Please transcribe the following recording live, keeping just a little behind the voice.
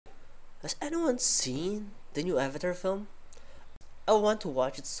Has anyone seen the new Avatar film? I want to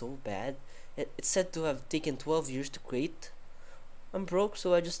watch it so bad. It's said to have taken 12 years to create. I'm broke,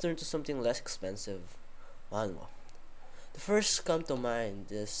 so I just turned to something less expensive. Manhwa. The first come to mind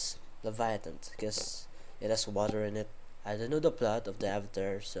is Leviathan, because it has water in it. I don't know the plot of the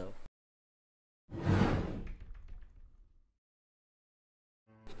Avatar, so.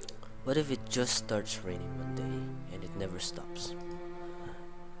 What if it just starts raining one day and it never stops?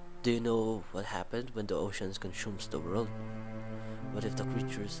 Do you know what happened when the oceans consumes the world? What if the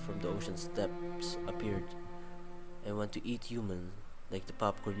creatures from the ocean's depths appeared and want to eat humans like the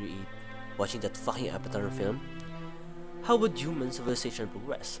popcorn you eat watching that fucking Avatar film? How would human civilization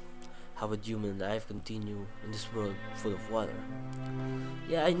progress? How would human life continue in this world full of water?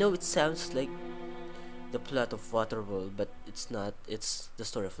 Yeah, I know it sounds like the plot of Waterworld, but it's not. It's the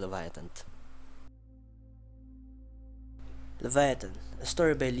story of Leviathan. Leviathan, a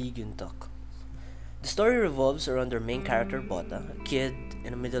story by Lee Gyun-tok. The story revolves around our main character Bota, a kid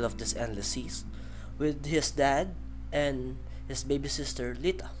in the middle of this endless seas, with his dad and his baby sister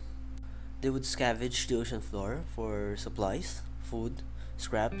Lita. They would scavenge the ocean floor for supplies, food,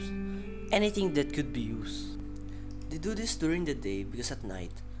 scraps, anything that could be used. They do this during the day because at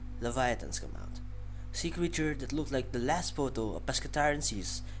night, leviathans come out. Sea creature that look like the last photo a pescatarian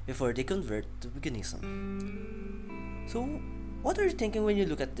sees before they convert to veganism. So, what are you thinking when you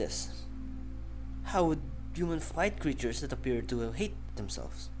look at this? How would humans fight creatures that appear to hate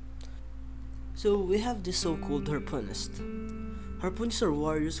themselves? So we have this so-called harpoonist. Harpoonists are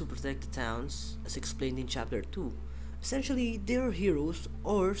warriors who protect the towns, as explained in chapter 2. Essentially, they are heroes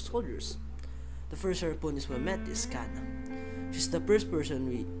or soldiers. The first harpoonist we met is Kana. She's the first person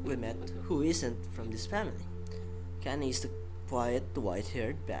we met who isn't from this family. Kana is the quiet,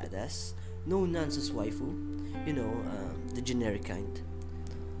 white-haired badass, no nonsense waifu, the generic kind.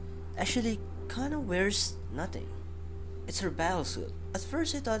 Actually, Kana wears nothing. It's her battle suit. At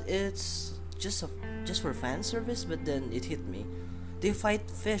first, I thought it's just for fan service, but then it hit me. They fight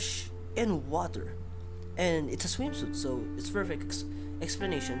fish in water, and it's a swimsuit, so it's perfect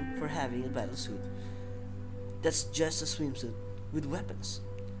explanation for having a battle suit. That's just a swimsuit with weapons.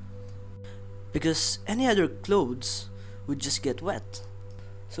 Because any other clothes would just get wet.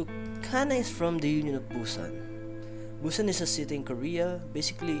 So Kana is from the Union of Busan. Busan is a city in Korea.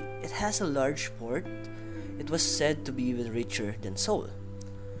 Basically, it has a large port. It was said to be even richer than Seoul.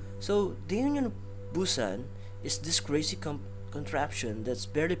 So the Union of Busan is this crazy contraption that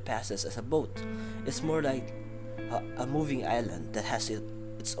barely passes as a boat. It's more like a moving island that has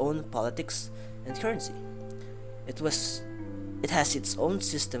its own politics and currency. It has its own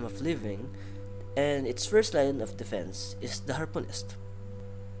system of living, and its first line of defense is the harpoonist.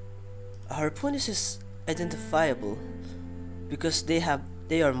 A harpoonist is identifiable because they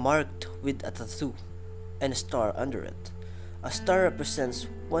are marked with a tattoo and a star under it. A star represents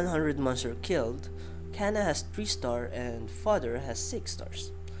 100 monsters killed. Kana has 3 stars and father has 6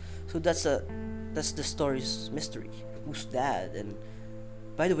 stars. So that's the story's mystery. Who's dad? And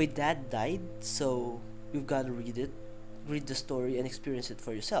by the way, dad died, so you've got to read the story and experience it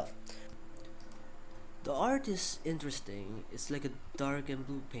for yourself. The art is interesting. It's like a dark and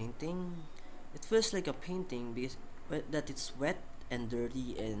blue painting. It feels like a painting because that it's wet and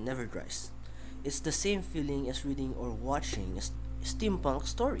dirty and never dries. It's the same feeling as reading or watching a steampunk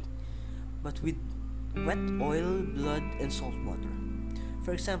story, but with wet oil, blood, and salt water.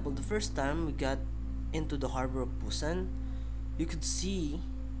 For example, the first time we got into the harbor of Busan, you could see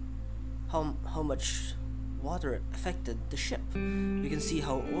how much water affected the ship. You can see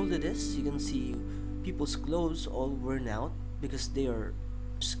how old it is. You can see people's clothes all worn out because they are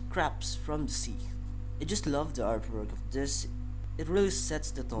scraps from the sea. I just love the artwork of this. It really sets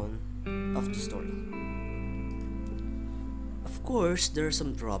the tone of the story. Of course, there are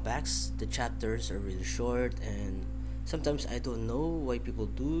some drawbacks. The chapters are really short, and sometimes I don't know why people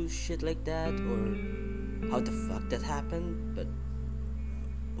do shit like that or how the fuck that happened, but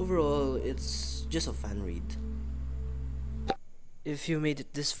overall, it's just a fun read. If you made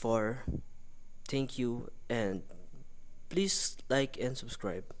it this far, thank you, and please like and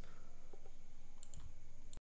subscribe.